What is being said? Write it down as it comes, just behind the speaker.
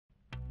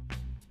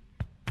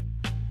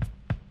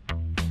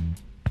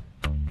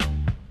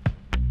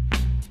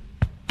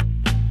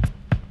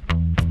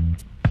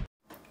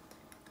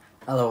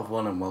Hello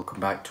everyone and welcome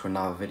back to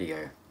another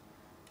video.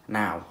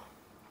 Now,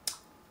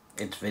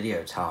 it's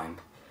video time.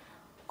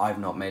 I've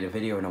not made a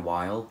video in a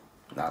while.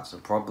 That's a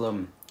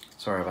problem.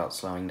 Sorry about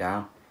slowing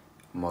down.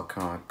 I'm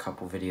working on a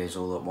couple videos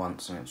all at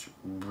once and it's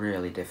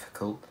really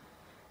difficult.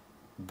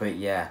 But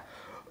yeah.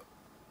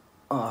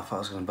 Oh, I thought I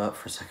was going to burp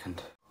for a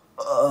second.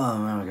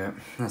 Oh, there we go.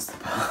 That's the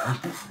part.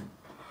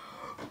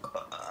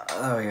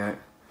 There we go.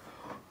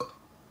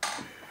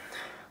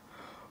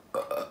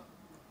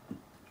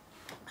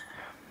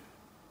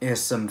 Here's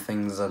some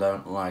things I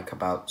don't like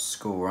about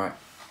school, right?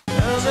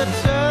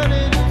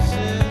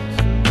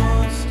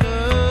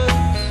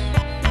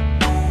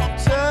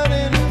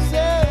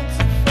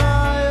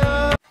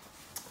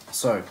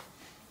 So,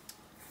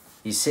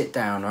 you sit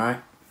down,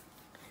 right?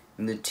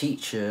 And the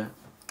teacher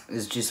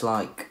is just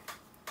like,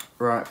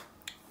 right,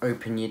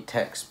 open your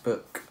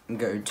textbook and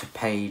go to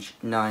page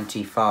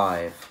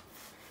 95.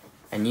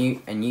 And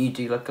you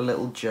do like a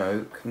little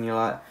joke and you're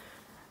like,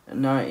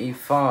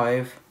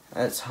 95?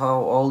 That's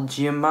how old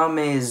your mum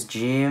is,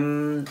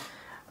 Jim.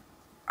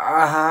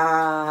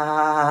 Ah.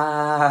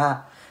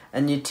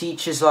 And your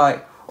teacher's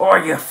like, oh,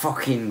 you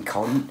fucking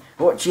cunt.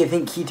 What do you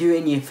think you're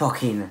doing, you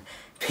fucking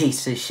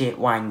piece of shit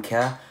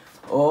wanker?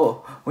 Or,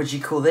 what do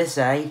you call this,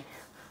 eh?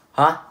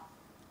 Huh?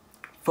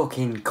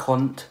 Fucking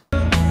cunt.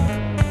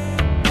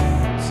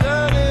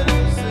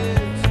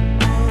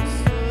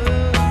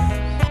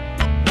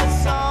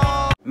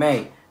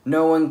 Mate,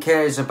 no one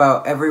cares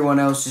about everyone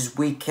else's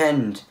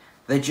weekend.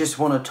 They just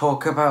want to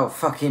talk about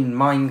fucking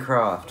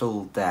Minecraft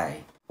all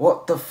day.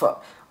 What the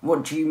fuck?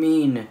 What do you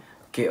mean,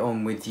 get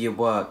on with your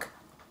work?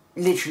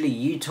 Literally,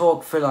 you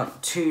talk for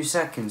like 2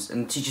 seconds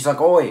and the teacher's like,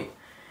 oi,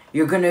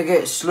 you're gonna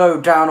get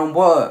slowed down on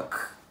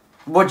work.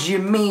 What do you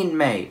mean,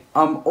 mate?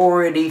 I'm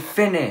already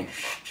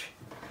finished.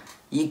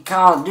 You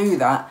can't do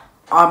that.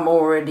 I'm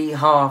already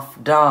half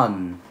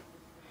done.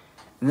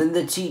 And then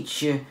the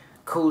teacher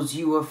calls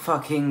you a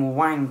fucking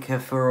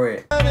wanker for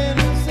it.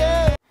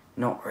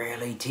 Not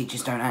really,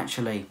 teachers don't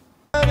actually.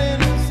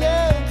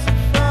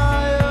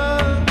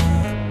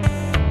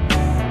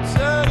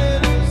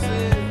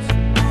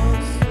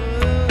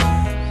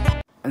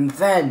 And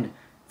then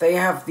they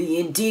have the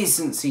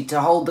indecency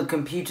to hold the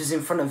computers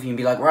in front of you and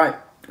be like, right,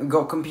 we've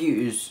got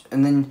computers.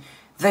 And then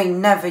they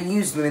never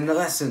use them in the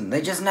lesson.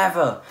 They just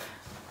never.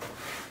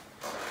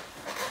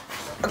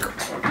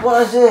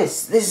 What is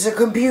this? This is a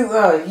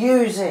computer.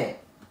 Use it.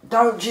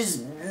 Don't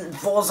just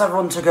force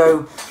everyone to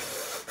go.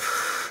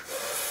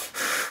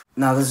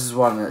 Now this is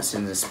one that's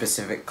in the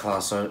specific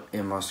class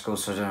in my school,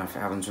 so I don't know if it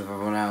happens with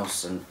everyone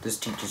else, and this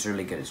teacher's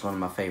really good, it's one of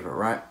my favourite,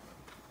 right?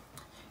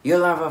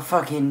 You'll have a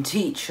fucking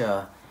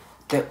teacher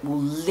that will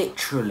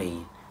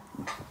literally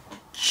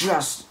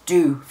just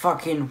do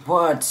fucking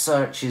word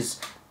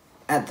searches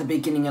at the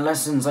beginning of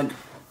lessons, like,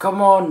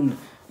 come on,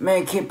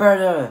 make it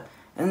better.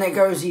 And it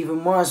goes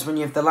even worse when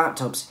you have the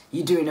laptops.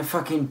 You're doing a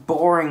fucking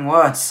boring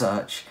word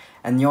search,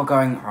 and you're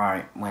going,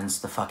 right, when's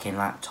the fucking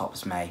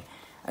laptops, mate?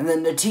 And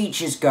then the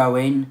teacher's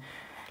going,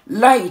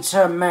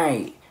 later,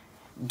 mate.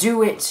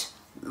 Do it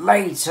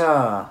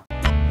later.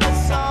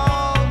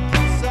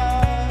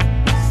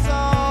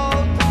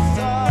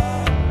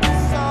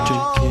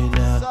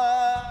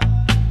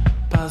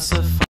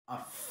 I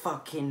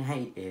fucking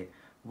hate it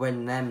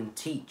when them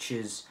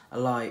teachers are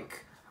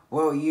like,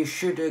 well, you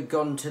should have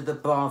gone to the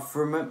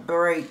bathroom at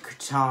break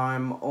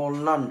time or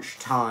lunch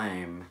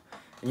time.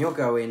 And you're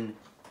going,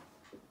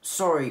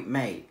 sorry,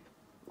 mate,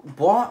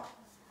 what?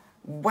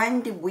 When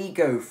did we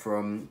go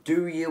from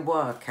do your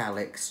work,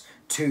 Alex,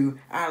 to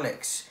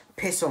Alex,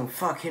 piss on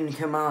fucking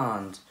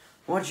command?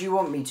 What do you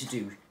want me to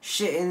do?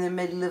 Shit in the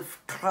middle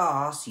of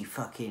class, you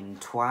fucking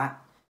twat?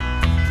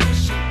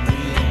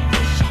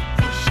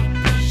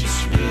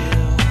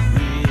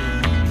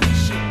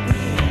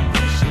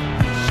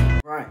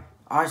 Right,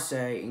 I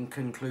say in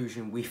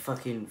conclusion, we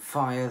fucking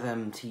fire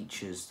them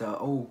teachers. They're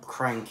all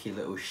cranky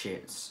little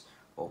shits.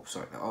 Oh,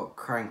 sorry, they're all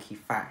cranky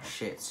fat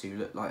shits who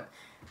look like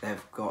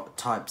they've got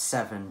type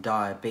 7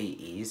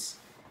 diabetes,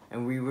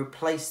 and we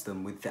replace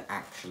them with the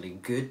actually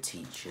good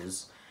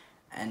teachers,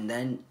 and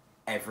then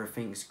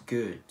everything's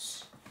good.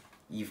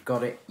 You've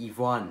got it, you've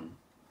won.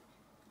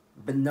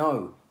 But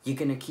no, you're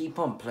gonna keep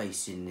on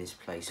placing this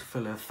place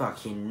full of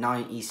fucking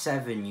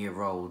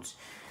 97-year-olds.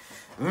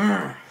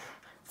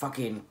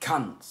 Fucking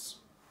cunts.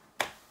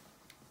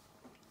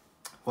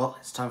 Well,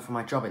 it's time for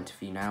my job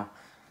interview now.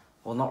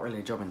 Well, not really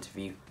a job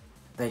interview.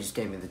 They just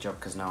gave me the job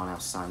because no one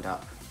else signed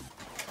up.